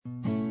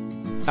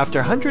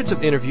After hundreds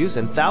of interviews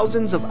and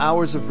thousands of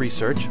hours of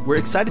research, we're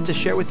excited to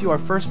share with you our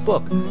first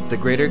book, The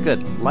Greater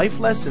Good, Life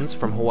Lessons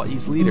from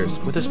Hawaii's Leaders,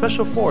 with a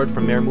special foreword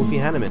from Mayor Mufi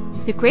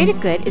Hanneman. The Greater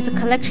Good is a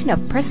collection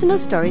of personal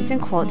stories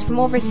and quotes from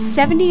over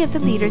 70 of the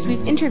leaders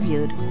we've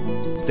interviewed.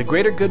 The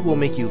Greater Good will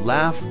make you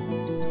laugh,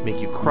 make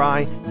you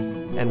cry,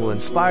 and will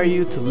inspire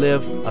you to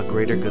live a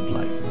greater good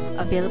life.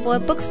 Available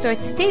at bookstores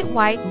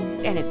statewide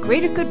and at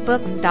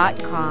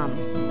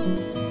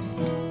greatergoodbooks.com.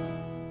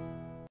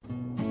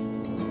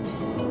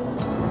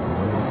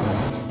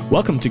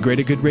 Welcome to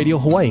Greater Good Radio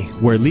Hawaii,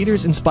 where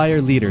leaders inspire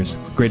leaders.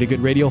 Greater Good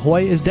Radio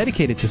Hawaii is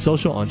dedicated to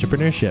social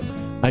entrepreneurship.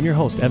 I'm your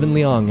host, Evan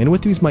Leong, and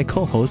with me is my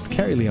co-host,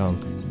 Carrie Leong.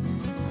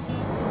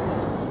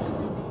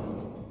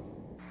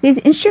 He is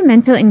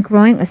instrumental in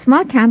growing a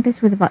small campus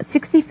with about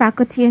 60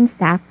 faculty and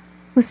staff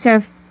who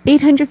serve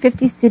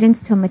 850 students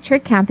to a mature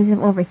campus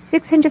of over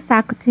 600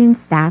 faculty and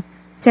staff,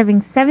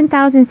 serving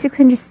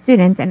 7,600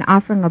 students and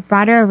offering a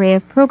broader array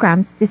of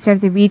programs to serve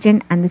the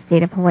region and the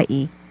state of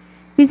Hawaii.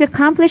 He's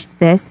accomplished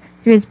this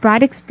through his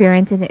broad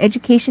experience in the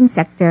education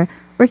sector,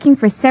 working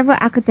for several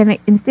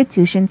academic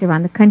institutions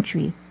around the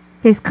country.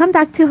 He has come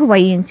back to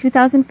Hawaii in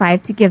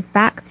 2005 to give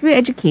back through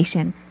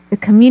education, the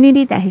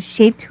community that has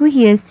shaped who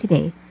he is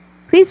today.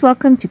 Please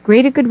welcome to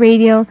Greater Good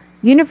Radio,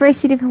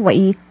 University of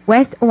Hawaii,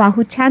 West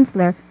Oahu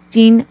Chancellor,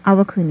 Gene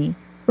Awakuni.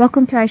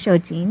 Welcome to our show,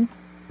 Gene.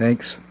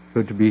 Thanks.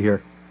 Good to be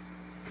here.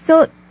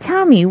 So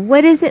tell me,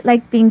 what is it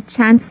like being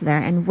Chancellor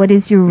and what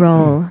is your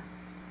role?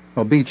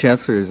 Well, being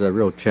Chancellor is a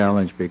real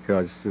challenge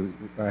because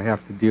I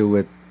have to deal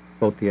with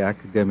both the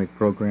academic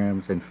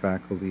programs and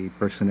faculty,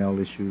 personnel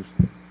issues.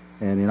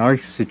 And in our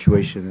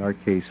situation, in our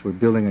case, we're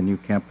building a new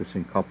campus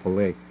in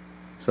Kapolei.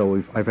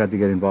 So I've had to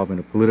get involved in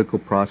a political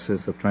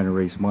process of trying to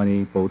raise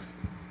money, both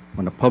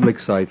on the public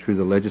side through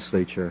the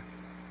legislature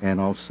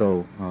and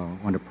also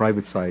on the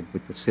private side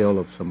with the sale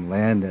of some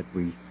land that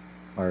we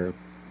are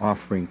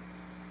offering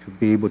to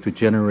be able to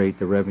generate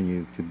the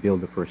revenue to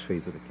build the first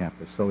phase of the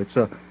campus. So it's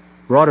a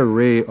broad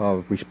array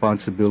of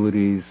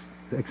responsibilities,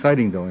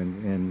 exciting though,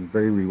 and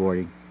very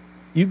rewarding.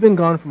 You've been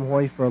gone from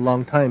Hawaii for a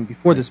long time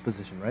before this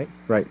position, right?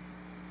 Right.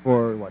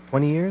 For what,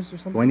 20 years or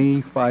something?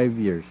 25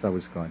 years I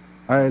was gone.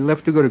 I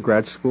left to go to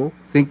grad school,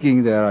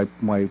 thinking that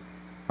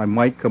I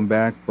might come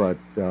back, but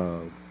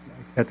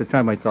at the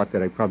time I thought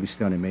that I'd probably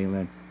stay on the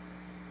mainland.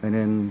 And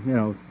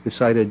then,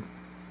 decided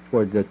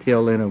toward the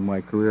tail end of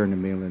my career on the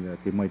mainland that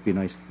it might be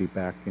nice to be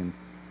back, and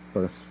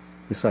so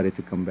decided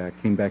to come back.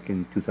 Came back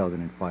in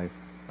 2005.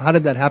 How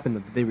did that happen?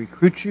 Did they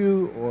recruit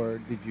you, or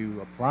did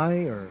you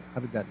apply, or how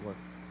did that work?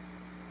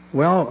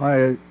 Well,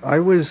 I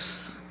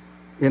was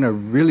in a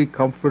really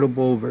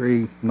comfortable,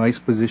 very nice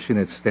position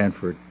at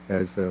Stanford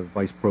as a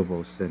vice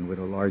provost and with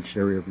a large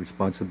area of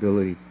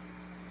responsibility.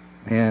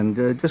 And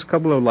just a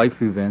couple of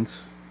life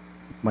events.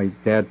 My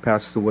dad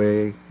passed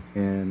away,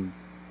 and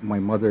my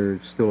mother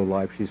is still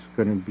alive. She's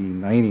going to be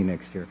 90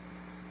 next year.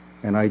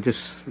 And I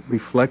just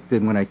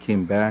reflected when I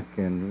came back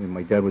and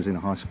my dad was in the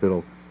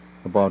hospital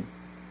about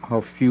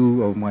how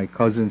few of my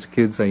cousins'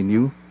 kids I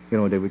knew. They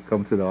would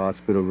come to the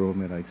hospital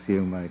room and I'd see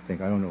them and I'd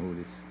think, I don't know who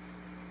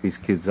these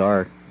kids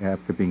are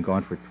after being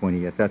gone for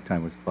 20, at that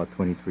time it was about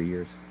 23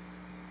 years.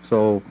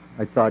 So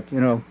I thought,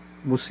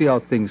 we'll see how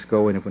things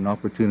go, and if an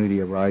opportunity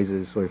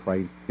arises or if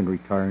I can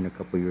retire in a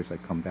couple of years, I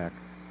come back.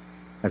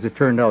 As it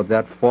turned out,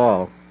 that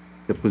fall,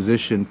 the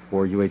position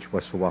for UH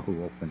West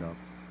Oahu opened up.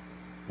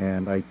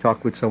 And I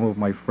talked with some of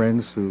my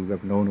friends who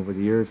I've known over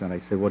the years, and I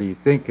said, what do you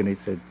think? And they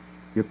said,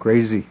 you're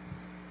crazy.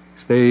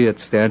 Stay at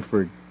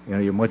Stanford.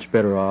 You're much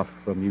better off.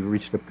 You've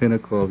reached the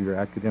pinnacle of your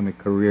academic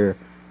career.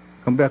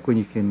 Come back when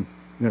you can,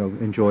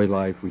 enjoy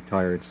life,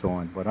 retire, and so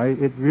on. But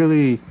it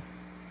really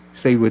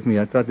stayed with me.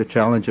 I thought the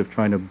challenge of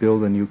trying to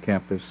build a new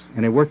campus,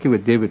 and then working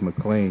with David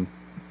McLean,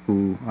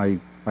 who I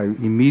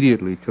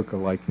immediately took a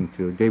liking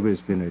to. David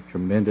has been a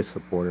tremendous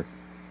supporter.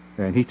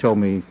 And he told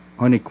me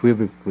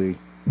unequivocally,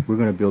 we're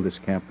going to build this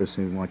campus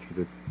and we want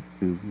you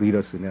to lead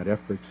us in that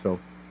effort. So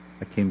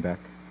I came back.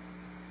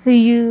 So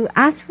you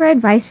asked for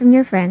advice from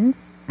your friends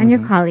and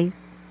your colleagues,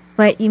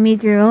 but you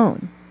made your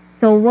own.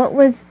 So what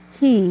was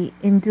key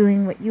in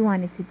doing what you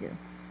wanted to do?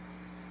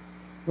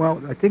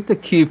 Well, I think the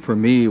key for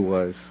me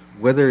was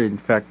whether, in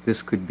fact,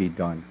 this could be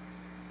done.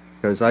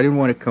 Because I didn't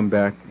want to come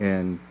back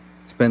and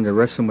spend the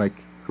rest of my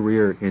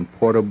career in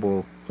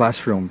portable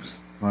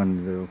classrooms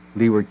on the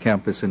Leeward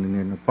campus and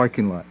in the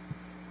parking lot.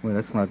 Well,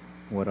 that's not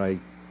what I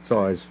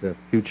saw as the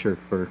future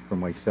for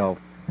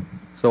myself.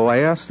 So I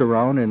asked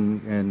around,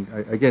 and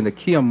again, the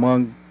key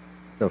among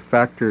the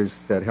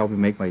factors that helped me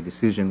make my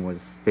decision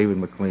was David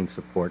McLean's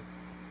support.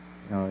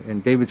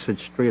 And David said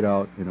straight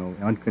out,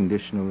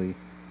 unconditionally,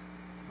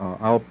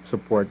 I'll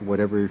support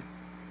whatever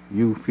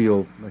you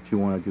feel that you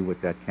want to do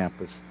with that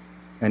campus.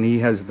 And he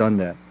has done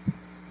that.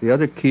 The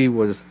other key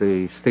was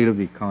the state of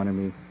the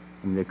economy.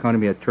 The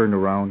economy had turned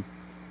around.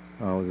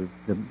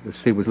 The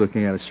state was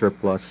looking at a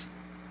surplus.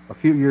 A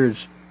few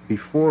years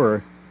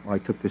before I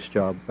took this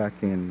job, back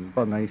in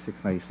about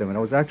 96, 97, I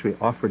was actually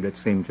offered that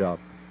same job.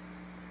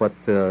 But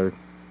the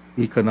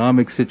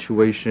economic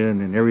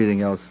situation and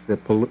everything else, the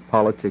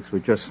politics were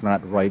just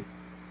not right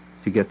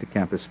to get the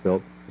campus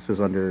built. This was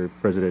under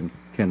President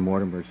Ken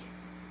Mortimer's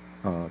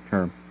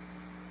term.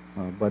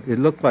 But it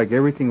looked like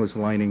everything was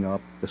lining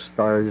up. The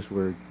stars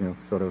were,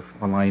 sort of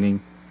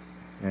aligning,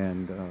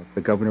 and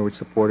the governor was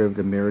supportive,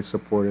 the mayor was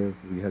supportive.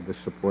 We had the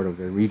support of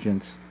the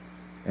regents,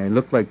 and it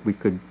looked like we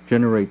could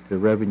generate the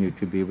revenue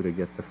to be able to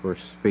get the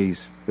first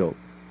phase built.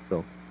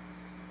 So,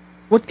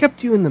 What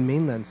kept you in the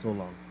mainland so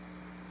long?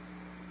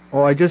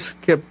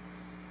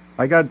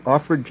 I got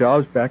offered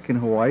jobs back in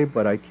Hawaii,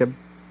 but I kept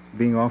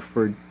being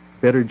offered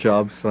better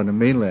jobs on the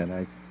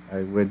mainland.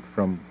 I went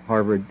from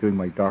Harvard doing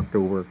my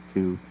doctoral work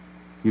to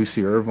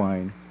UC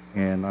Irvine,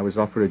 and I was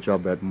offered a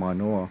job at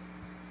Manoa.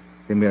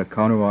 They made a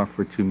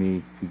counteroffer to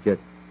me to get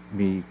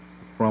me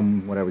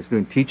from what I was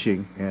doing,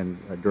 teaching and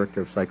a director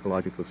of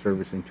psychological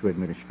service, into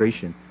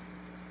administration.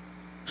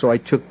 So I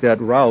took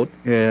that route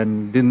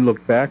and didn't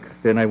look back.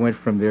 Then I went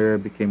from there,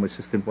 became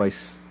assistant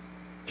vice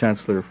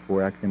chancellor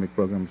for academic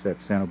programs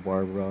at Santa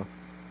Barbara,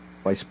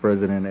 vice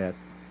president at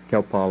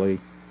Cal Poly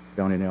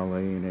down in LA,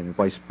 and then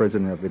vice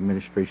president of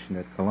administration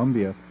at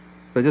Columbia.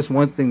 So just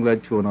one thing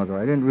led to another.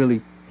 I didn't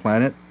really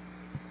plan it,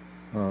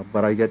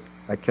 but I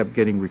kept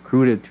getting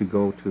recruited to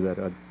go to that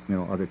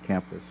other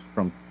campus,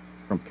 from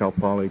Cal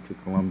Poly to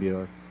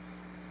Columbia.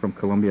 From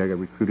Columbia, I got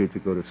recruited to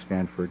go to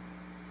Stanford,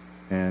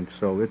 and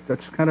so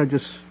that's kind of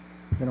just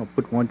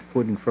put one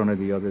foot in front of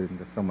the other, and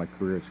that's how my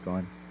career has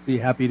gone. Are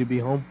you happy to be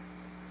home?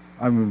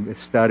 I'm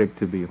ecstatic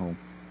to be home.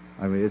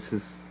 I mean,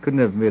 couldn't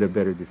have made a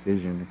better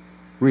decision.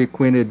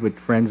 Reacquainted with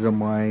friends of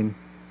mine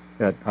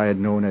that I had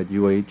known at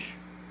UH,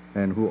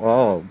 and who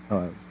all,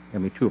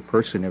 to a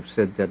person, have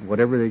said that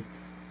whatever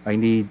I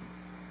need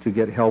to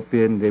get help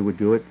in, they would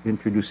do it,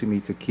 introducing me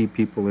to key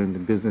people in the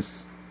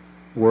business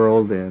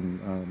world,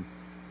 and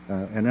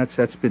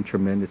that's been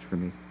tremendous for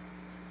me.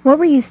 What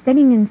were you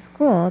studying in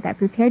school that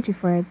prepared you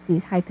for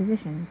these high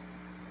positions?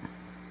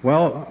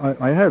 Well,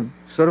 I have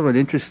sort of an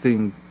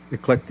interesting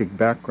eclectic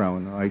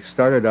background. I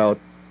started out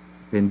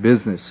in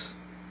business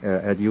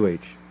at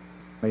UH.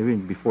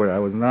 Even before that, I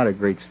was not a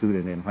great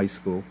student in high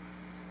school.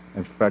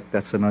 In fact,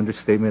 that's an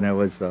understatement. I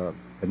was on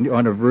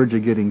the verge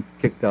of getting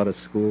kicked out of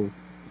school,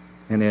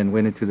 and then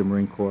went into the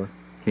Marine Corps,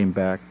 came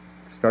back,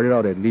 started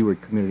out at Leeward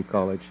Community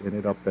College,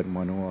 ended up at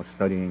Manoa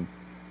studying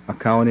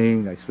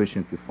accounting. I switched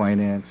into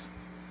finance.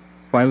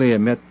 Finally, I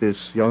met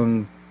this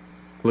young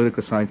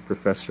political science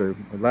professor.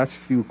 The last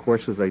few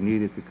courses I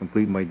needed to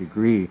complete my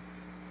degree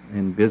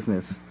in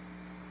business,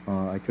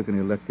 I took an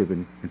elective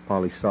in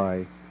poli-sci.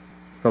 A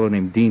fellow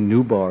named Dean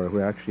Neubauer, who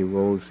actually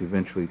rose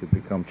eventually to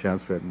become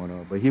chancellor at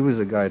Manoa. But he was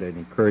a guy that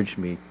encouraged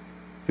me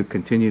to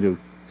continue to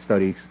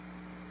study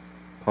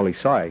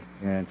poli-sci,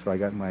 and so I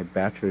got my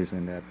bachelor's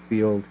in that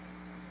field.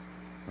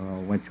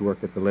 Went to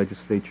work at the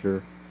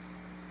legislature,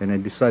 and I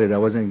decided I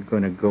wasn't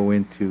going to go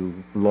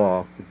into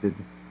law.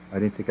 I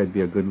didn't think I'd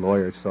be a good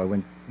lawyer, so I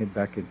went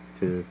back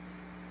into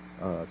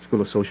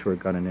School of Social Work,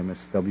 got an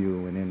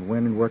MSW, and then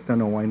went and worked on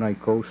the Waianae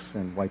Coast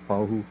and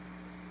Waipahu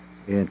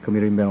in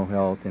community mental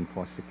health and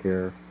foster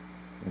care,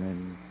 and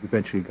then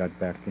eventually got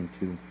back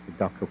into the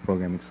doctoral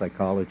program in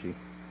psychology.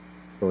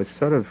 So it's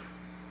sort of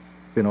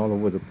been all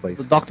over the place.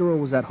 The doctoral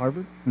was at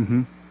Harvard?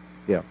 Mm-hmm.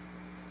 Yeah.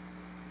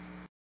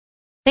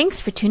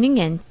 Thanks for tuning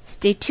in.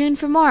 Stay tuned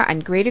for more on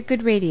Greater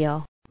Good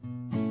Radio.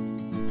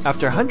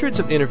 After hundreds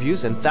of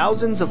interviews and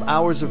thousands of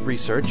hours of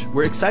research,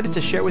 we're excited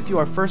to share with you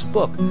our first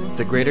book,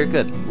 The Greater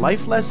Good,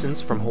 Life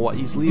Lessons from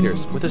Hawaii's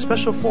Leaders, with a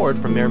special foreword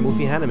from Mayor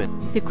Mufi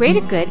Hanneman. The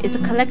Greater Good is a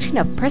collection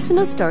of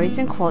personal stories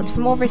and quotes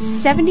from over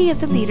 70 of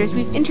the leaders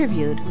we've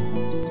interviewed.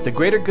 The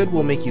Greater Good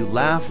will make you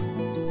laugh,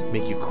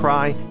 make you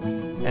cry,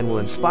 and will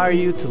inspire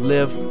you to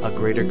live a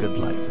greater good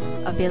life.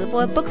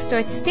 Available at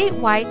bookstores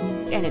statewide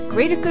and at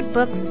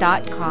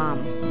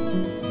greatergoodbooks.com.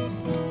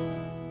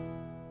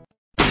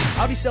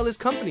 How'd he sell his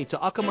company to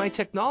Akamai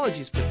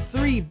Technologies for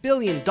 $3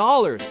 billion?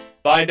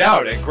 Find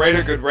out at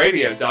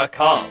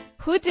greatergoodradio.com.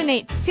 Who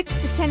donates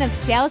 6% of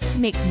sales to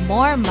make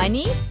more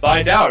money?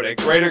 Find out at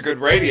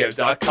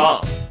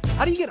greatergoodradio.com.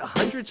 How do you get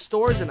 100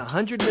 stores and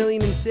 $100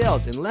 million in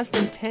sales in less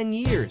than 10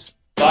 years?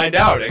 Find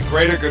out at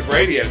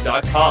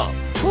greatergoodradio.com.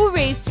 Who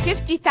raised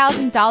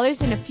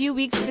 $50,000 in a few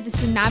weeks for the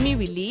tsunami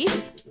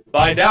relief?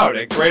 Find out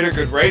at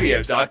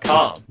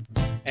greatergoodradio.com.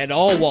 And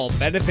all while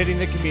benefiting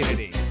the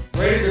community.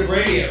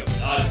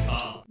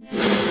 greatergoodradio.com.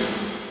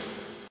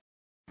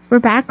 We're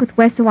back with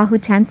West Oahu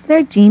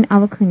Chancellor Gene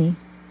Awakuni.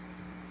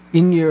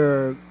 In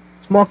your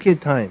small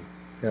kid time,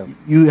 Yeah.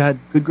 you had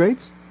good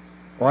grades?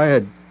 Well, I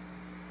had,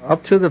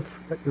 up to the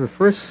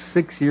first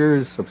 6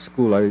 years of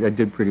school, I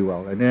did pretty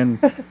well. And then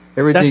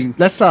everything...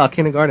 That's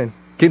kindergarten.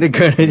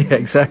 Kindergarten, yeah,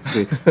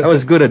 exactly. I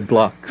was good at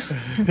blocks.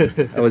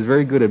 I was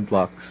very good at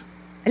blocks.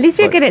 At least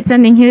you're good at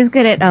something. He was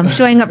good at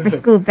showing up for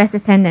school, best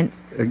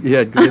attendance.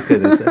 Yeah, good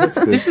attendance. That's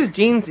good. This is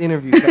Gene's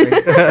interview,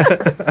 Terry.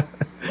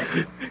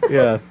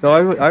 Yeah,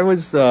 no, I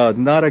was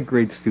not a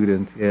great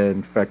student.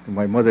 In fact,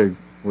 my mother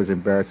was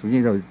embarrassed.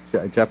 You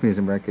know, Japanese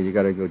American, you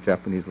got to go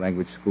Japanese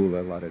language school,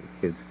 a lot of the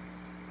kids.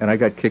 And I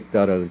got kicked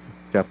out of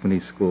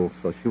Japanese school,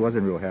 so she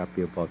wasn't real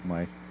happy about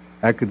my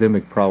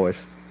academic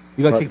prowess.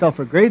 You got But- kicked out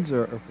for grades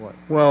or for what?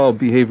 Well,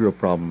 behavioral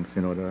problems.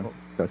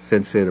 The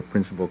sensei, the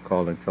principal,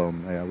 called and told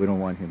him, "Yeah, we don't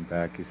want him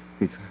back.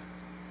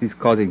 He's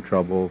causing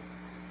trouble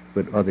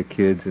with other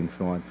kids and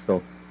so on."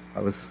 So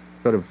I was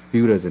sort of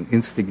viewed as an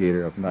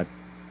instigator of not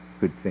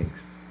good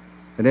things.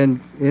 And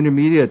then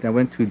intermediate, I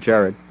went to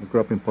Jared. I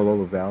grew up in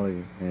Palolo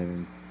Valley,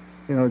 and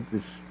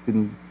just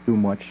didn't do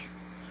much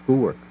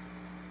schoolwork.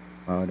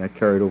 And I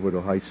carried over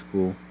to high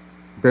school.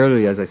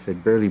 Barely, as I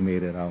said, barely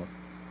made it out.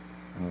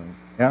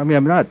 I mean,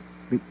 I'm not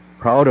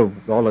proud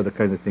of all of the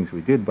kinds of things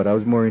we did, but I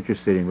was more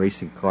interested in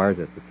racing cars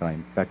at the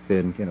time. Back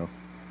then,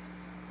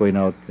 going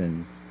out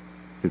and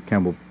to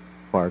Campbell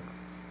Park,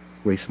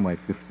 race my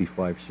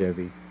 55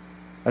 Chevy.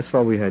 That's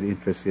all we had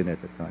interest in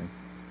at the time.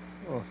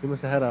 Oh, so you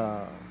must have had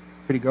a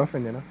pretty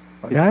girlfriend then, huh?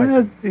 Yeah, I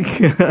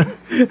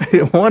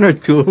had one or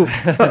two.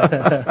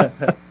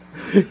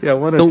 Yeah,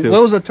 one or So two.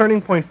 what was the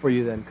turning point for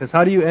you then? Because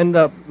how do you end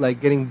up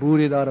getting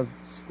booted out of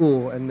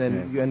school and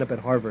then you end up at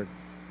Harvard?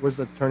 Where's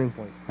the turning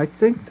point? I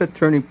think the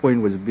turning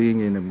point was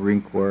being in the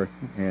Marine Corps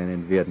and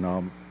in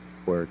Vietnam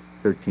for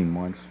 13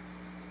 months.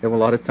 You have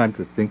a lot of time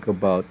to think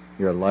about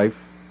your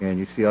life, and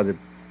you see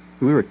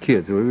we were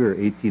kids. We were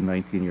 18,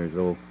 19 years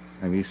old.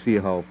 I mean, you see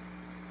how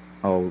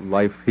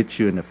life hits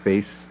you in the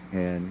face,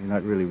 and you're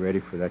not really ready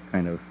for that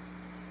kind of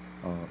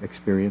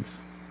experience.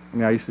 I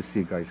mean, I used to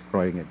see guys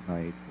crying at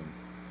night and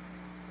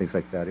things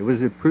like that. It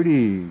was a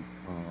pretty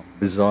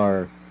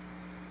bizarre,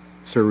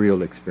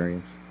 surreal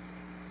experience.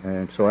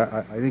 And so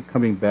I think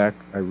coming back,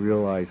 I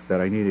realized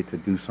that I needed to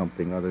do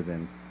something other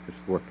than just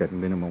work at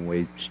minimum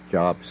wage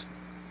jobs,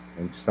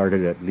 and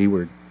started at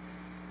Leeward,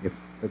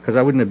 because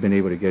I wouldn't have been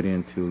able to get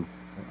into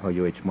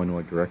UH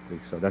Manoa directly.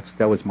 So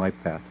that was my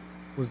path.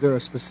 Was there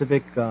a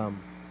specific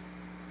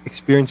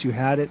experience you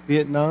had at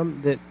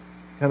Vietnam that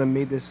kind of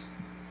made this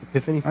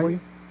epiphany for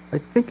you? I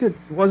think it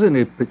wasn't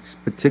a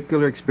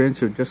particular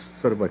experience, or just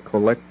sort of a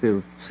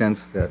collective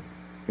sense that,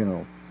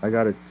 I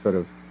got to sort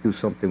of do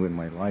something with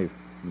my life.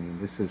 I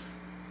mean,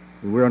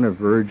 we're on the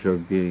verge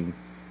of being,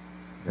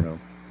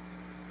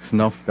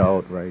 snuffed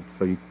out, right?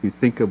 So you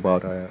think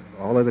about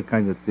all of the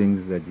kinds of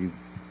things that you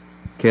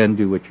can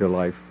do with your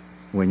life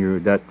when you're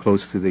that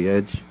close to the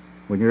edge.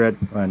 When you're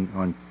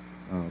on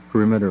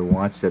perimeter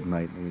watch at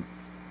night,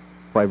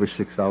 5 or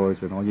 6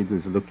 hours, and all you do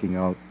is looking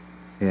out,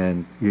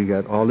 and you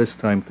got all this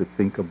time to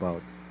think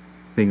about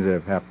things that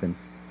have happened,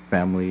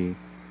 family,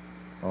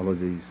 all of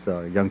these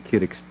young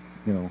kid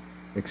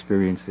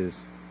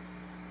experiences.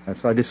 And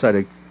so I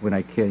decided when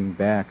I came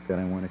back that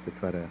I wanted to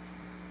try to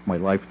my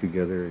life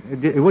together.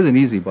 It wasn't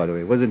easy, by the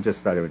way. It wasn't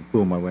just that I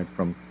went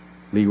from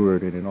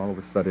Leeward, and then all of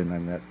a sudden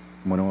I'm at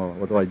Manoa.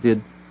 Although I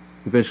did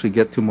eventually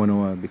get to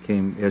Manoa,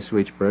 became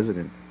SUH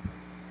president,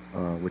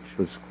 which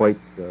was quite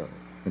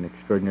an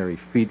extraordinary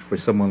feat for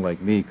someone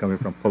like me coming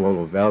from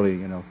Palolo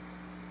Valley,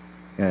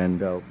 and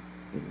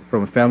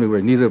from a family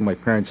where neither of my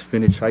parents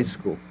finished high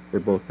school. They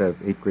both have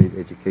 8th grade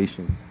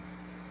education.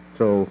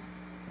 So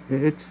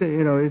it's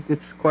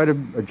it's quite a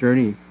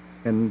journey,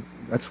 and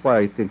that's why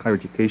I think higher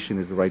education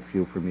is the right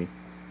field for me,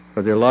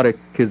 because there are a lot of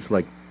kids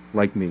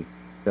like me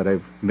that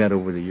I've met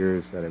over the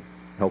years that I've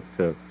helped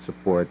to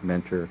support,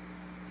 mentor,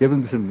 give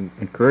them some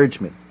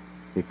encouragement,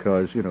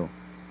 because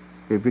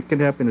if it can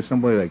happen to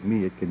somebody like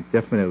me, it can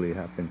definitely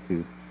happen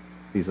to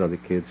these other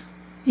kids.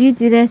 Do you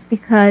do this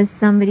because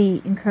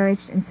somebody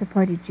encouraged and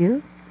supported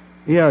you?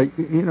 Yeah,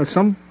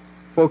 some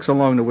folks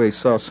along the way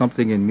saw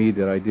something in me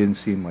that I didn't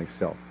see in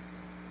myself.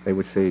 They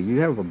would say, "You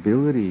have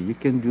ability, you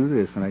can do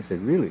this." And I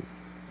said, "Really?"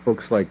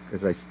 Folks like,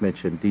 as I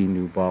mentioned, Dean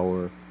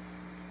Neubauer,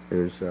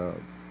 there's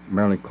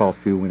Marilyn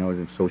Caulfield when I was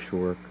in social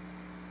work,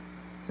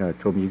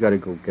 told me, "You got to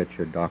go get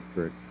your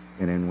doctorate."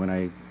 And then when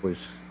I was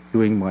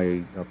doing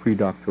my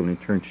pre-doctoral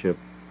internship,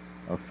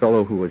 a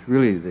fellow who was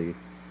really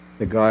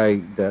the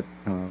guy that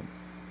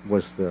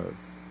was the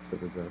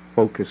sort of the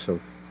focus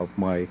of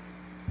my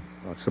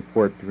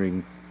support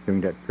during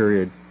that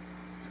period,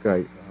 this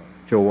guy,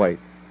 Joe White.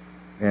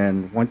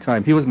 And one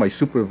time, he was my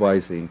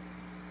supervising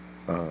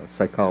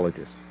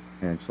psychologist,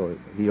 and so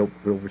he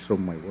oversaw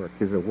my work.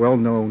 He's a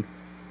well-known,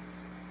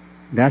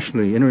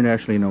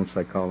 internationally known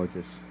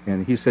psychologist.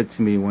 And he said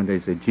to me one day, he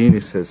said, "Gene,"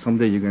 he says,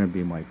 "someday you're going to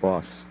be my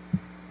boss."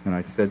 And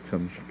I said to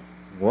him,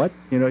 "What?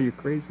 You're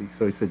crazy."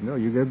 So he said, "No,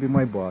 you're going to be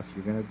my boss.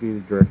 You're going to be the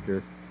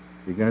director.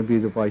 You're going to be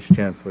the vice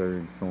chancellor,"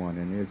 and so on.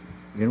 And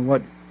you know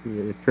what?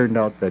 It turned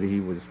out that he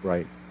was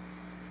right.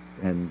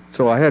 And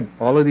so I had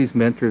all of these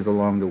mentors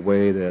along the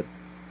way that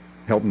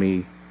helped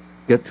me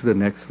get to the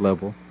next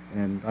level.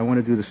 And I want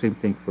to do the same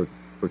thing for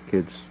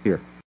kids here.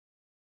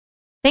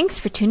 Thanks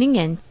for tuning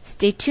in.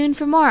 Stay tuned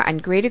for more on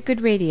Greater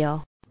Good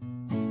Radio.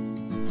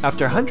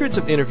 After hundreds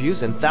of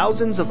interviews and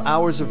thousands of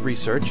hours of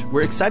research,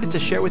 we're excited to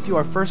share with you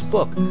our first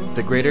book,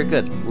 The Greater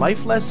Good,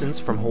 Life Lessons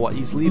from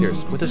Hawaii's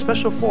Leaders, with a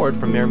special foreword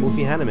from Mayor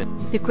Mufi Hanneman.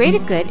 The Greater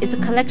Good is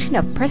a collection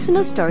of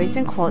personal stories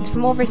and quotes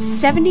from over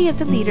 70 of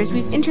the leaders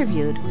we've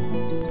interviewed.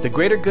 The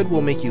Greater Good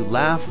will make you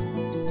laugh,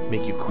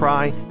 make you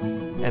cry,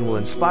 and will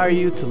inspire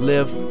you to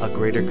live a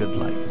greater good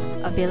life.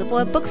 Available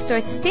at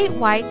bookstores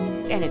statewide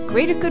and at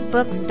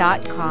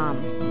greatergoodbooks.com.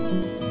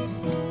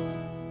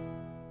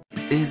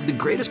 Is the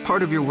greatest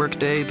part of your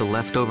workday the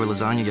leftover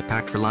lasagna you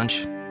packed for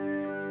lunch?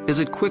 Is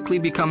it quickly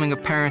becoming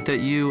apparent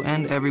that you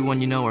and everyone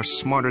you know are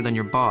smarter than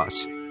your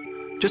boss?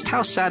 Just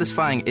how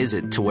satisfying is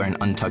it to wear an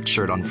untucked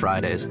shirt on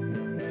Fridays?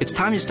 It's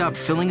time you stopped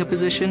filling a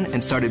position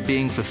and started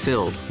being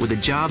fulfilled with a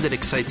job that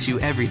excites you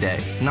every day,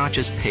 not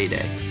just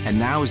payday. And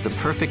now is the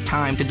perfect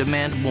time to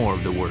demand more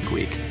of the work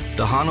week.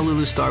 The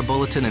Honolulu Star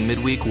Bulletin and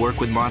Midweek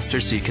work with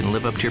Monster so you can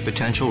live up to your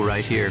potential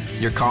right here.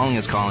 Your calling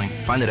is calling.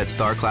 Find it at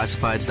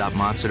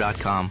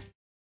starclassifieds.monster.com.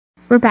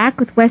 We're back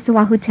with West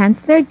Oahu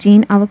Chancellor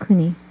Jean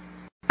Awakuni.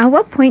 At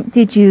what point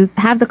did you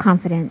have the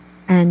confidence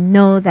and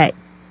know that,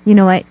 you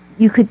know what,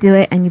 you could do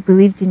it and you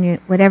believed in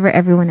whatever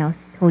everyone else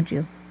told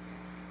you?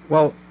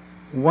 Well,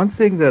 one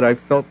thing that I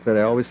felt that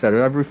I always had,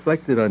 and I've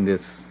reflected on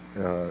this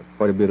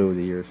quite a bit over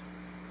the years,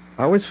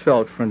 I always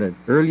felt from the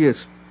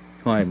earliest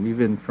time,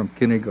 even from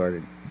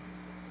kindergarten,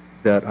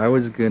 that I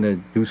was going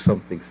to do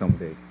something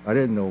someday. I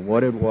didn't know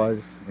what it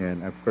was,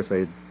 and of course I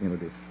had,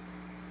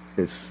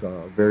 this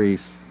very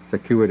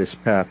circuitous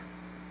path.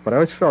 But I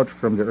always felt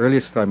from the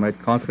earliest time I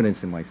had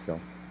confidence in myself.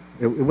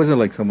 It wasn't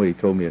like somebody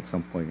told me at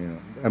some point,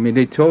 I mean,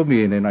 they told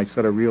me, and then I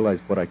sort of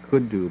realized what I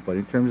could do. But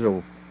in terms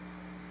of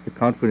the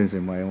confidence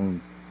in my own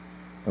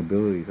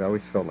abilities, I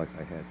always felt like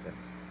I had that.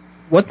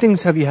 What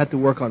things have you had to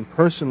work on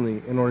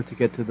personally in order to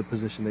get to the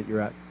position that you're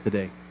at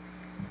today?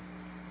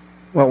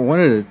 Well,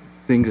 one of the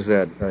things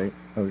that are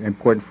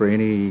important for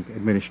any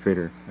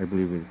administrator, I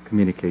believe, is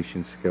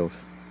communication skills.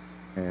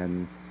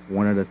 And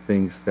one of the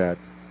things that,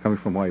 coming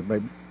from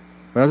when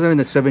I was in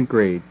the 7th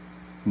grade,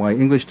 my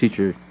English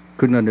teacher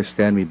couldn't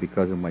understand me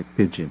because of my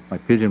pidgin. My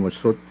pidgin was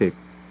so thick.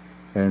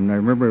 And I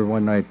remember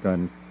one night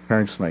on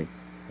Parents' Night,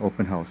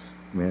 open house,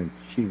 man,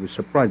 she was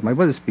surprised. My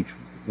mother speaks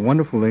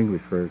wonderful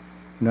English for a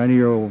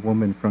 90-year-old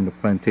woman from the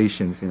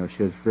plantations. She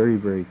has very,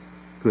 very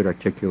good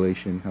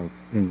articulation of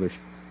English.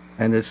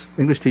 And this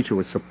English teacher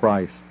was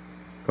surprised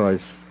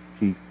because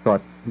she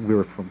thought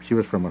she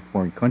was from a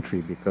foreign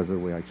country because of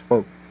the way I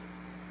spoke.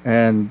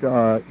 And,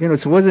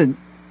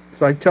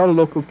 so I tell the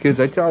local kids,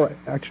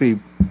 actually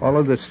all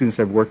of the students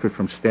I've worked with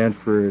from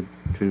Stanford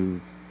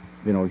to,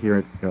 here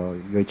at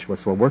UH,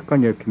 well, work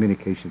on your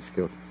communication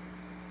skills.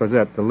 Because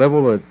at the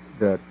level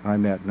that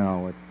I'm at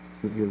now, it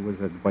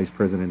was as Vice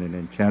President and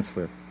then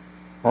Chancellor,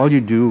 all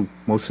you do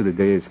most of the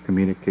day is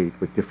communicate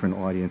with different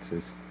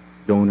audiences,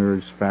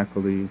 donors,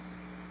 faculty,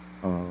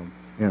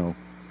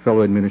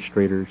 fellow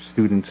administrators,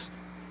 students,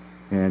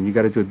 and you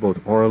got to do it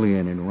both orally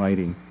and in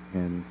writing.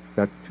 And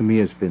that, to me,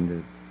 has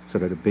been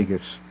the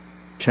biggest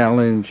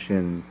challenge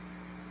and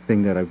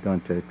thing that I've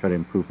done to try to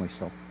improve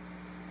myself.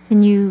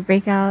 Can you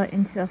break out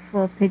into a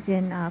full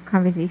pidgin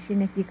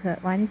conversation if you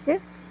wanted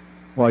to?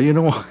 Well,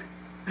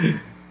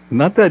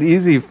 not that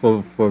easy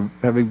for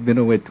having been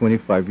away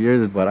 25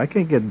 years, but I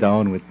can get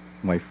down with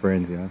my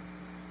friends,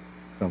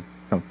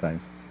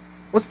 sometimes.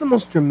 What's the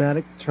most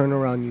dramatic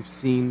turnaround you've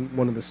seen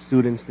one of the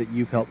students that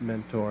you've helped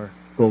mentor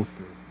go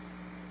through?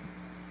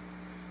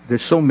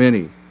 There's so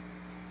many.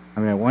 I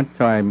mean, at one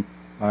time,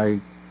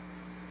 I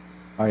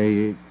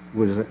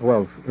was,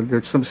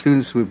 there's some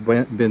students who've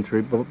been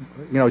through, but,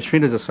 I was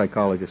trained as a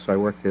psychologist, so I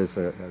worked as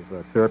a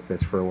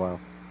therapist for a while,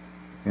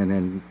 and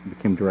then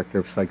became director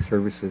of psych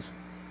services.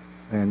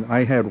 And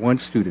I had one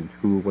student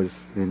who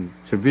was in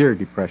severe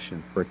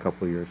depression for a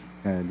couple of years,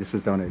 and this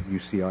was down at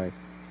UCI.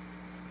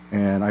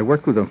 And I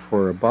worked with him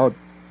for about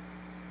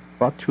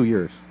 2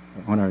 years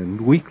on a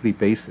weekly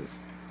basis.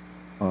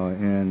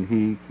 And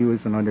he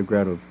was an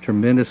undergrad of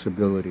tremendous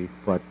ability,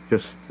 but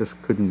just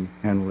couldn't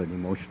handle it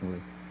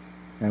emotionally.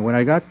 And when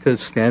I got to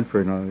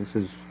Stanford, this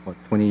is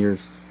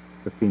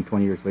 15,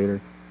 20 years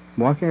later,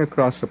 I'm walking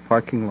across a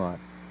parking lot,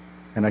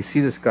 and I see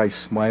this guy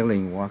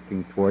smiling,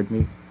 walking toward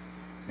me,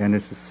 and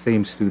it's the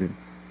same student.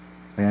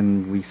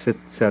 And we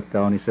sat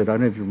down. He said, "I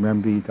don't know if you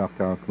remember me,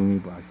 Dr. Awakuni,"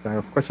 but I said,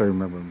 "Of course I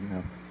remember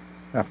him."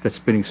 After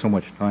spending so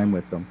much time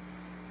with him,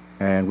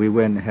 and we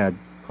went and had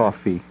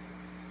coffee,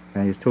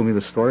 and he told me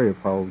the story of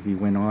how he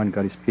went on,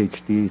 got his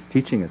PhD, he's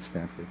teaching at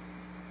Stanford.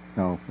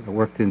 Now, I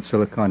worked in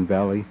Silicon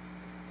Valley,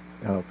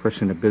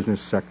 first in the business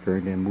sector,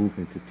 and then moved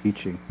into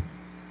teaching,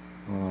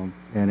 and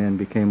then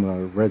became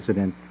a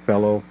resident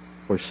fellow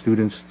for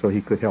students, so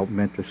he could help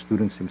mentor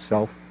students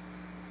himself.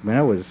 I mean,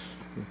 that was,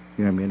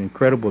 an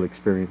incredible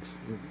experience.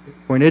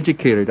 For an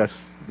educator,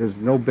 there's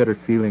no better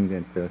feeling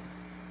than to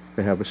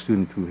have a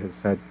student who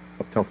has had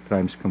tough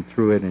times come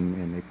through it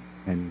and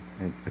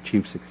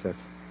achieve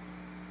success.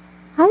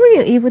 How were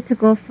you able to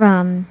go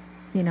from,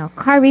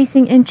 car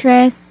racing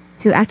interest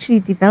to actually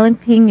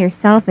developing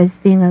yourself as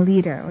being a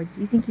leader? Or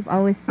do you think you've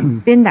always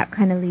been that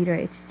kind of leader?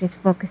 It's just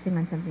focusing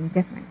on something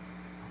different.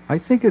 I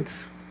think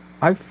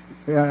I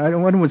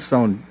don't want to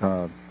sound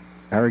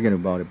arrogant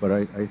about it, but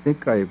I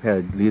think I've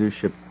had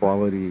leadership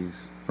qualities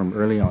from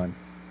early on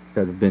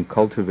that have been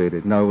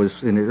cultivated. Now,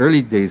 in the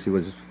early days, it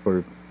was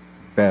for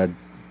bad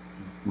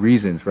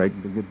reasons, right?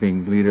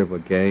 Being leader of a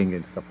gang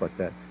and stuff like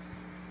that.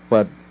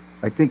 But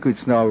I think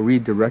it's now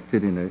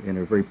redirected in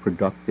a very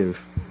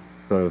productive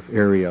sort of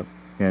area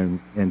and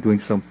doing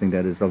something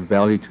that is of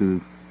value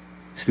to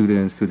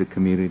students, to the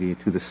community,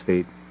 to the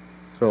state.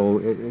 So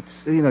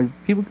it's,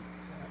 people,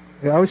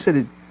 I always said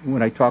it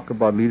when I talk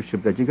about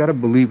leadership, that you got to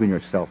believe in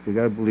yourself. You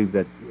got to believe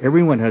that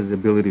everyone has the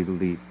ability to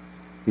lead.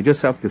 You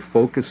just have to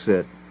focus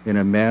it in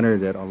a manner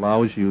that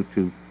allows you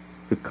to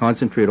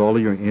concentrate all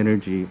of your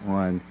energy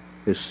on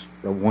this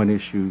one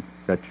issue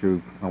that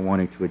you're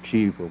wanting to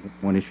achieve, or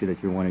one issue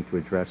that you're wanting to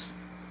address.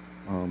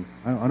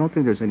 I don't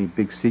think there's any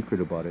big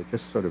secret about it.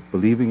 Just sort of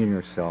believing in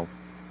yourself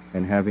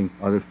and having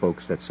other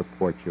folks that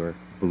support your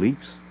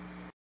beliefs.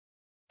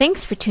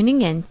 Thanks for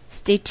tuning in.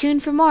 Stay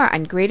tuned for more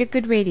on Greater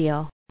Good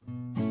Radio.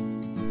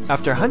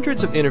 After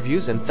hundreds of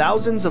interviews and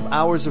thousands of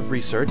hours of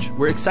research,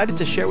 we're excited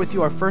to share with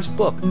you our first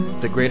book,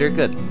 The Greater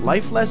Good,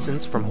 Life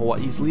Lessons from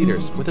Hawaii's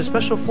Leaders, with a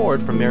special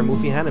foreword from Mayor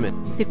Mufi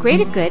Hanneman. The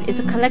Greater Good is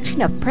a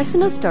collection of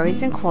personal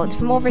stories and quotes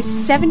from over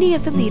 70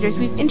 of the leaders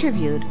we've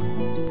interviewed.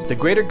 The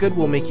Greater Good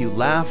will make you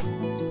laugh,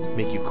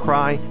 make you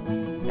cry,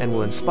 and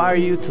will inspire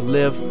you to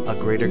live a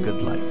greater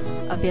good life.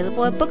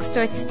 Available at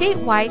bookstores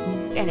statewide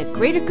and at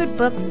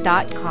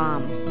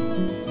greatergoodbooks.com.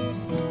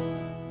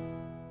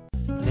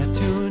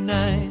 Neptune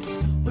nights,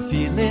 we're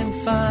feeling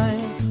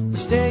fine. We're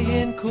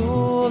staying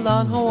cool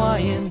on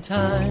Hawaiian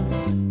time.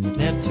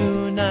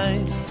 Neptune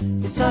nights,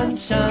 it's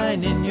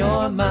sunshine in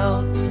your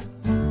mouth.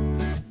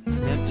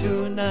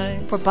 Neptune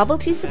nights. For bubble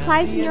tea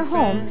supplies in your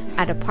home,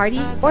 at a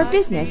party, or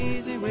business,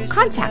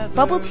 contact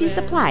Bubble Tea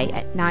Supply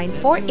at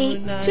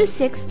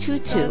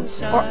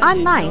 948-2622 or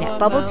online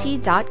at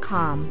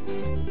bubbletea.com.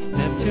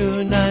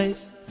 Neptune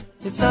nights,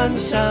 it's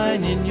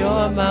sunshine in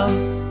your mouth.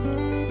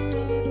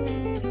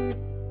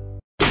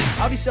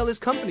 How'd he sell his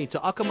company to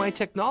Akamai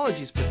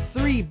Technologies for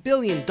 $3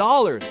 billion?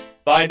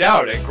 Find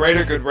out at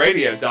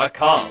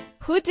greatergoodradio.com.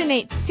 Who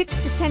donates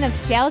 6% of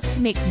sales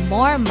to make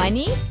more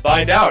money?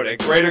 Find out at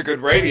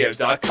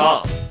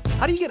greatergoodradio.com.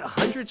 How do you get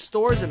 100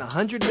 stores and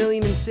 $100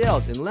 million in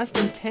sales in less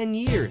than 10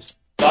 years?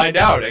 Find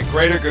out at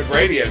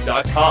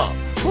greatergoodradio.com.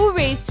 Who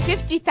raised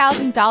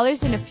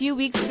 $50,000 in a few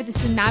weeks for the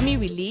tsunami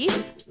relief?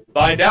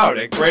 Find out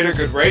at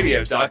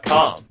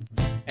greatergoodradio.com.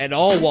 And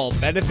all while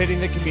benefiting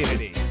the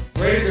community.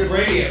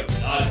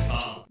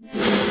 greatergoodradio.com.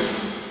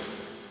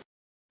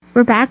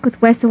 We're back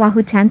with West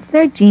Oahu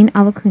Chancellor Gene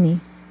Awakuni.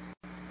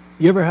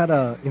 You ever had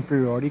a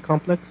inferiority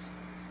complex?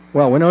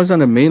 Well, when I was on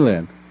the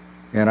mainland,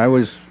 and I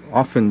was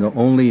often the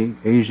only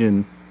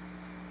Asian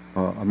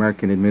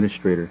American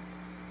administrator,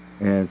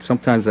 and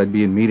sometimes I'd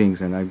be in meetings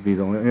and I'd be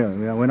the only,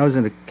 when I was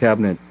in the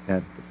cabinet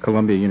at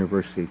Columbia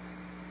University,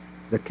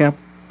 the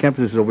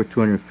campus is over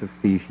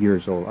 250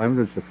 years old. I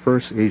was the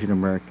first Asian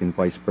American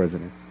vice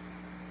president,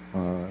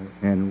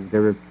 and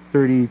there were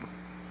 30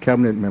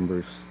 cabinet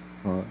members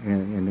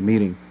in the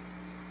meeting.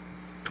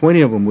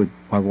 20 of them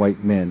are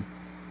white men,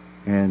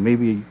 and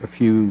maybe a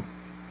few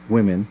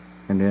women,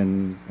 and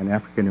then an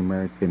African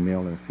American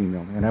male and a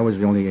female, and I was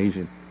the only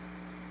Asian.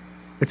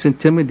 It's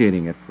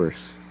intimidating at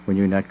first when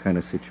you're in that kind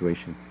of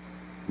situation,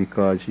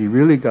 because you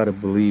really got to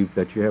believe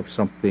that you have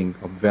something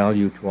of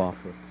value to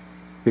offer,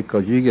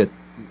 because you get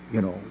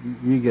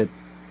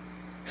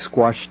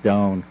squashed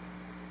down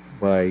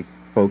by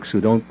folks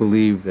who don't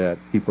believe that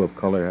people of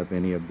color have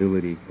any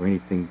ability or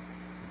anything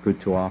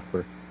good to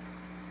offer.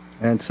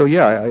 And so,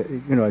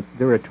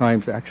 there were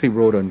times I actually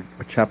wrote a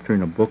chapter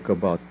in a book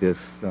about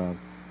this a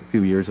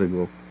few years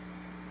ago,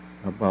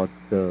 about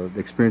the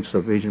experience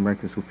of Asian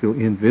Americans who feel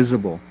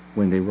invisible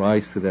when they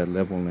rise to that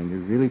level, and you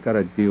really got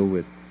to deal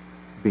with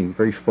being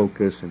very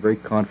focused and very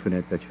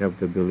confident that you have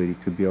the ability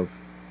to be of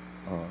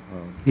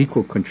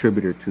equal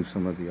contributor to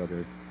some of the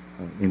other,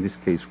 in this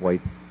case,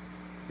 white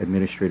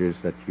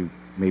administrators that you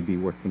may be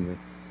working with.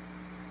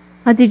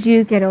 How did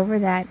you get over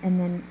that, and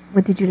then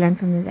what did you learn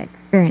from that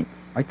experience?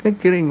 I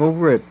think getting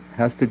over it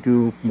has to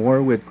do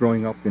more with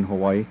growing up in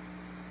Hawaii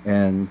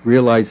and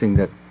realizing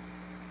that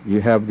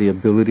you have the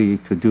ability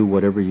to do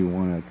whatever you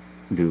want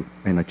to do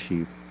and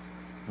achieve.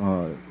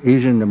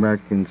 Asian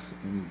Americans,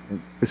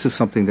 this is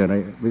something that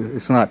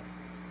it's not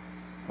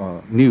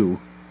new.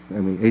 I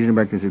mean, Asian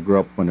Americans who grew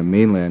up on the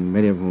mainland,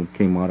 many of them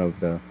came out of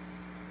the,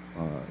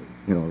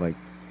 like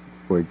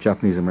for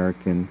Japanese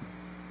American,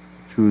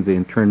 through the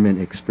internment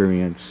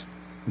experience.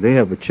 They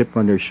have a chip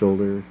on their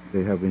shoulder.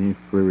 They have an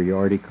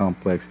inferiority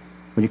complex.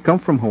 When you come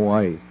from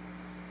Hawaii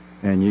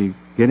and you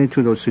get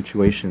into those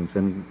situations,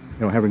 and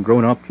having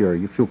grown up here,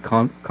 you feel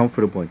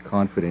comfortable and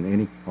confident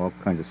in all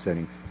kinds of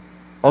settings.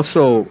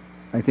 Also,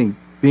 I think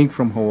being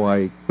from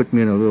Hawaii put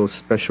me in a little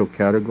special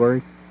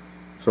category.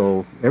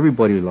 So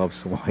everybody loves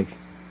Hawaii.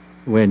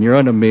 When you're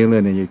on the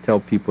mainland and you tell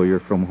people you're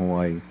from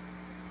Hawaii,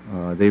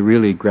 they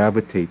really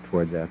gravitate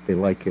toward that. They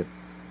like it.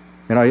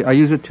 And I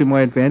use it to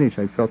my advantage.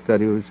 I felt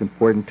that it was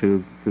important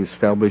to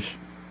establish,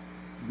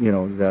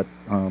 that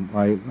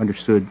I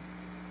understood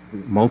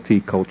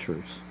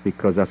multi-cultures,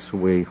 because that's the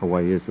way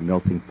Hawaii is, a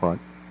melting pot.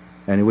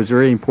 And it was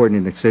very important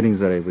in the settings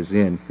that I was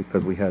in,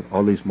 because we had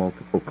all these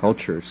multiple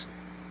cultures,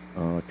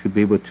 to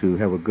be able to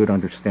have a good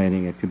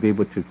understanding and to be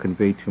able to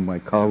convey to my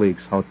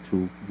colleagues how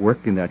to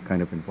work in that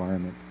kind of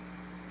environment.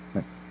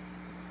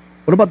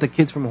 What about the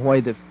kids from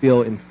Hawaii that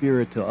feel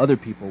inferior to other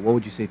people? What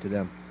would you say to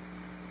them?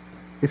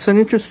 It's an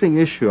interesting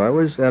issue. I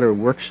was at a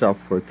workshop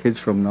for kids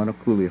from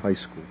Nanakuli High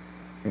School,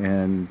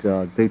 and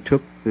they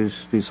took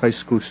these high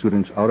school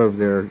students out of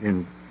their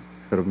in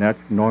sort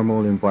of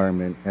normal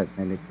environment,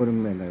 and they put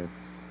them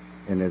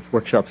in this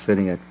workshop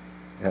setting at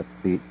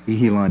the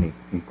Ihilani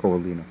in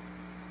Ko'olina.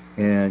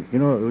 And it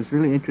was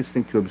really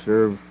interesting to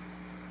observe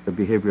the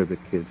behavior of the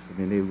kids. I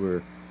mean, they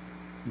were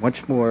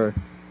much more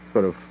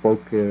sort of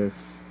focused,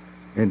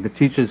 and the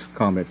teachers'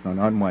 comments,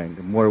 not mine,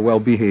 they're more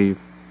well-behaved.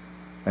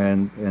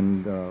 And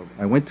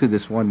I went to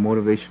this one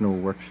motivational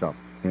workshop,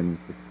 and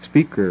the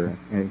speaker,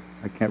 and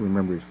I can't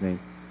remember his name,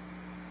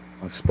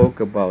 spoke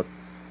about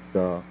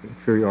the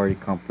inferiority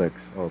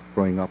complex of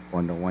growing up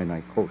on the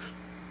Waianae Coast.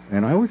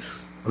 And I was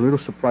a little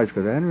surprised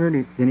because I hadn't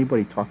heard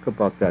anybody talk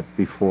about that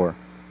before.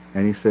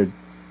 And he said,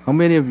 how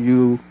many of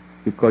you,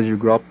 because you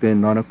grew up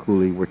in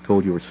Nanakuli, were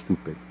told you were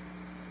stupid?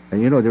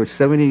 And there were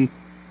 70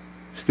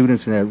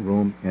 students in that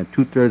room, and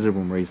 2/3 of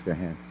them raised their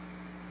hand.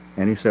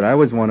 And he said, I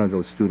was one of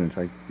those students.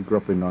 I grew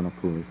up in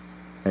Nanakuli.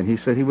 And he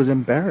said he was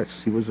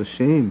embarrassed. He was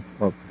ashamed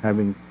of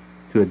having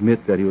to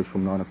admit that he was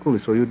from Nanakuli,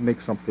 so he would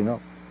make something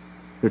up.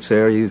 He would say,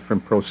 are you from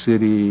Pro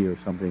City or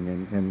something?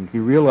 And he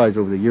realized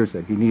over the years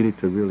that he needed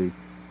to really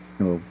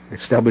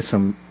establish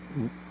some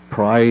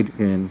pride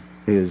in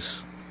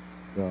his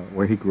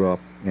where he grew up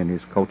and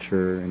his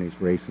culture and his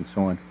race and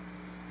so on.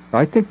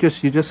 I think you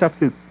just have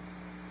to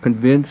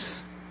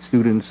convince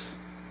students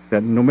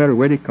that no matter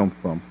where they come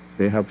from,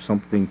 they have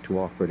something to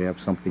offer. They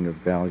have something of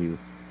value.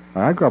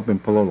 I grew up in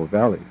Palolo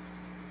Valley.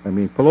 I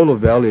mean, Palolo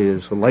Valley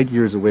is light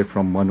years away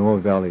from Manoa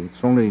Valley.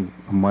 It's only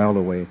a mile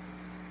away,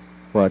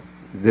 but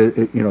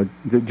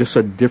just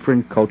a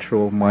different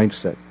cultural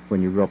mindset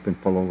when you grew up in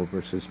Palolo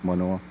versus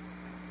Manoa.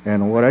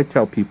 And what I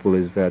tell people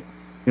is that,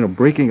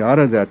 breaking out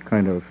of that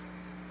kind of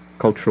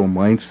cultural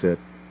mindset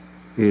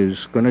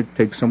is going to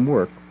take some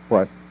work,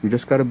 but you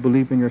just got to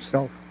believe in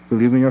yourself,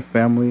 believe in your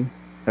family,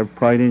 have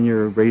pride in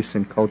your race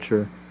and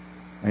culture,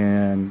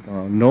 and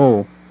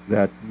know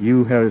that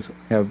you have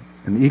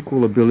an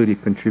equal ability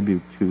to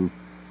contribute to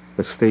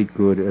the state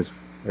good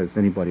as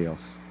anybody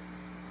else.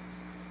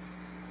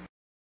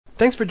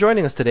 Thanks for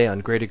joining us today on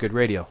Greater Good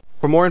Radio.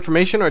 For more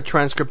information or a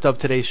transcript of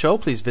today's show,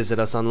 please visit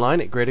us online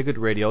at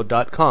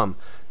greatergoodradio.com.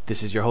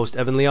 This is your host,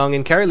 Evan Leong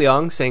and Carrie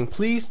Leong, saying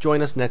please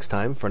join us next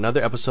time for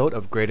another episode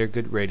of Greater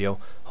Good Radio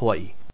Hawaii.